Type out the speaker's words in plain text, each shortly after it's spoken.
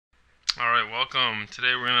Alright, welcome.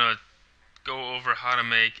 Today we're going to go over how to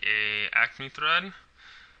make a Acme thread.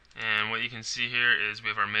 And what you can see here is we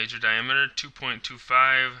have our major diameter,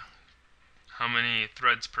 2.25. How many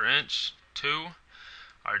threads per inch? 2.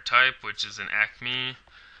 Our type, which is an Acme.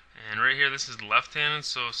 And right here this is left-handed,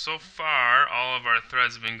 so far all of our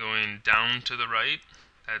threads have been going down to the right.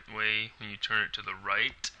 That way when you turn it to the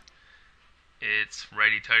right, it's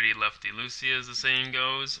righty-tighty, lefty-loosey as the saying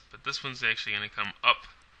goes. But this one's actually going to come up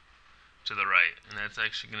to the right, and that's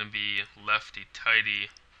actually going to be lefty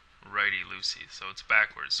tighty, righty loosey. So it's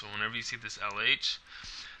backwards. So whenever you see this LH,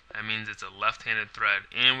 that means it's a left-handed thread,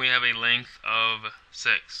 and we have a length of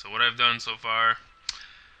 6. So what I've done so far,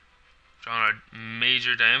 drawn our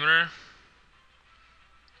major diameter,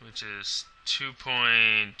 which is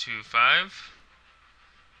 2.25.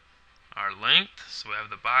 Our length, so we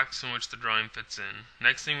have the box in which the drawing fits in.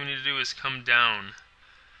 Next thing we need to do is come down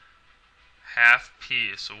half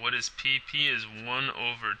P. So what is P? P is 1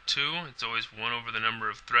 over 2. It's always 1 over the number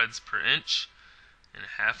of threads per inch. And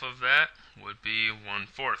half of that would be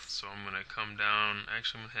 1/4. So I'm going to come down,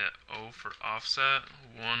 actually I'm going to hit O for offset,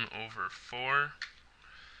 1 over 4.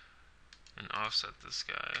 And offset this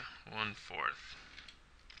guy, 1/4.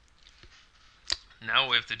 Now what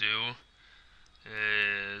we have to do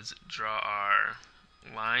is draw our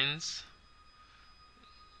lines.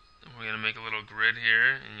 We're going to make a little grid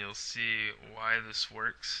here, and you'll see why this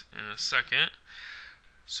works in a second.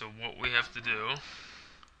 So what we have to do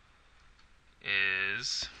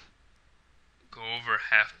is go over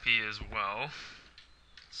half P as well.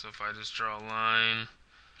 So if I just draw a line,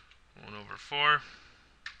 1 over 4,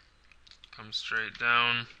 come straight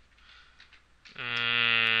down,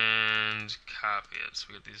 and copy it. So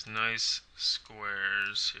we get these nice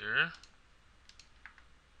squares here.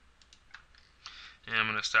 And I'm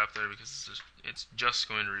going to stop there because it's just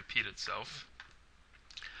going to repeat itself.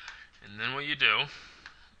 And then what you do,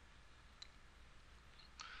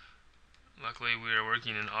 luckily we are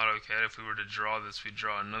working in AutoCAD. If we were to draw this, we'd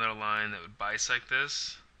draw another line that would bisect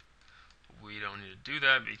this. We don't need to do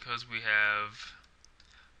that because we have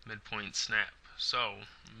midpoint snap. So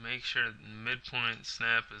make sure midpoint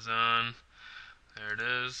snap is on. There it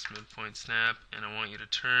is, midpoint snap. And I want you to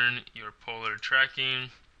turn your polar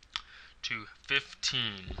tracking to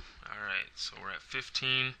 15. Alright, so we're at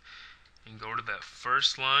 15, and go to that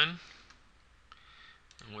first line,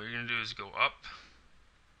 and what you're going to do is go up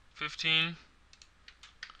 15,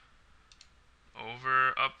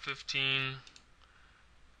 over, up 15,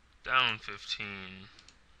 down 15,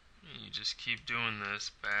 and you just keep doing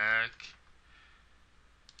this back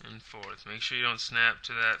and forth. Make sure you don't snap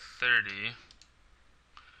to that 30.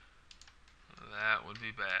 That would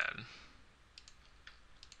be bad.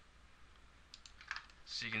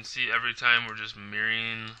 So you can see every time we're just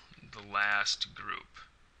mirroring the last group.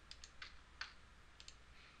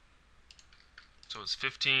 So it's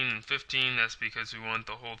 15 and 15, that's because we want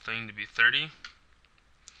the whole thing to be 30.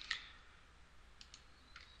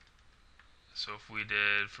 So if we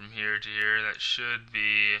did from here to here, that should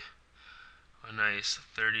be a nice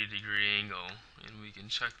 30-degree angle, and we can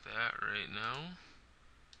check that right now.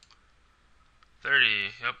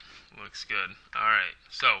 30, yep, looks good. Alright,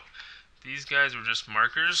 so these guys were just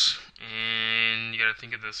markers, and you gotta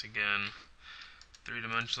think of this again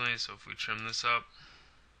three-dimensionally. So if we trim this up,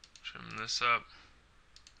 trim this up,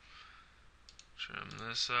 trim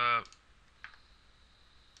this up,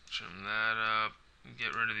 trim that up,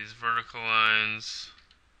 get rid of these vertical lines,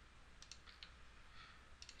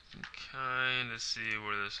 you can kind of see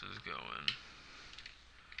where this is going.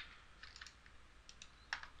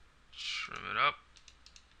 Trim it up,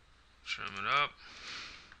 trim it up,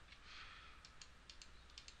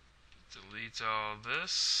 delete all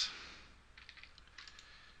this,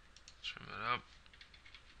 trim it up,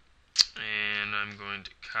 and I'm going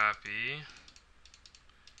to copy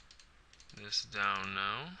this down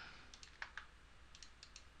now.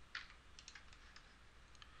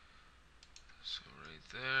 So right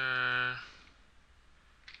there,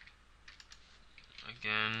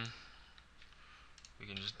 again, we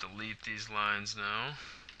can just delete these lines now,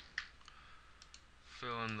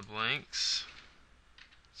 fill in the blanks,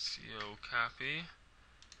 CO copy,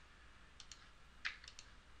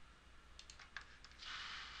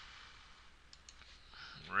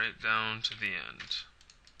 right down to the end.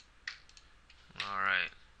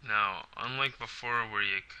 Alright, now unlike before where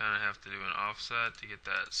you kind of have to do an offset to get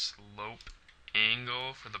that slope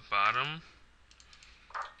angle for the bottom,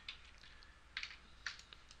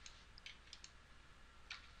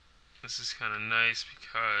 this is kind of nice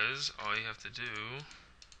because all you have to do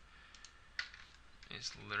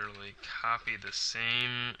is literally copy the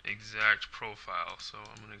same exact profile. So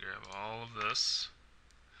I'm going to grab all of this.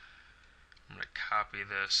 I'm going to copy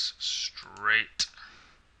this straight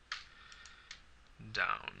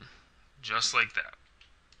down, just like that,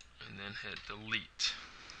 and then hit delete.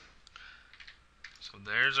 So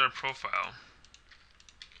there's our profile.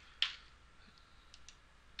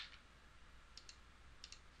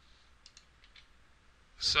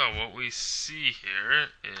 So what we see here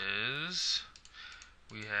is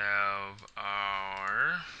we have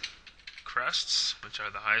our crests, which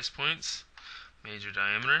are the highest points, major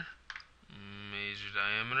diameter,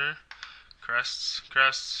 crests,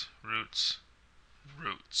 crests, roots,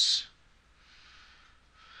 roots.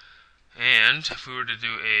 And if we were to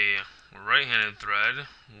do a right-handed thread,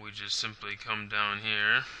 we just simply come down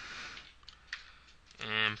here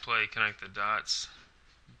and connect the dots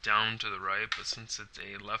down to the right, but since it's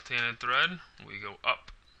a left-handed thread, we go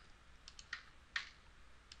up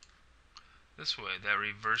this way. That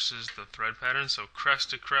reverses the thread pattern, so crest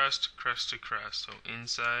to crest, crest to crest. So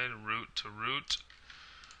inside, root to root,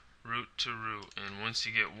 root to root. And once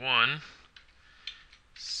you get one,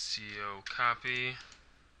 CO copy,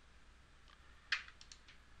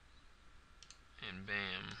 and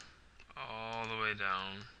bam, all the way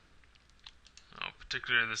down. Now,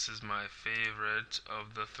 particularly this is my favorite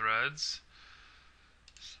of the threads.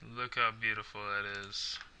 Look how beautiful that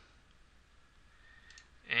is.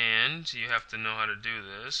 And you have to know how to do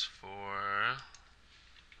this for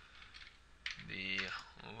the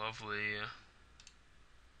lovely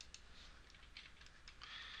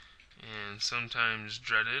and sometimes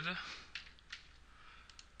dreaded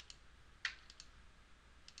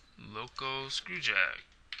loco screwjack.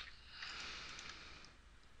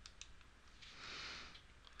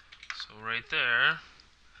 So right there,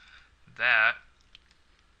 that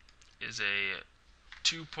is a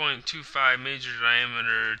 2.25 major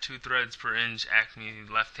diameter, 2 threads per inch Acme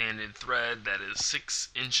left-handed thread that is 6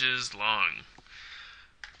 inches long.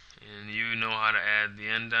 And you know how to add the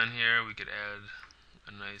end on here. We could add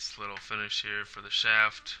a nice little finish here for the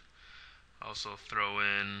shaft. Also throw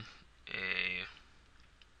in a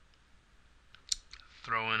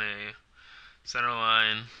center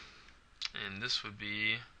line, and this would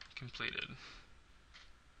be completed.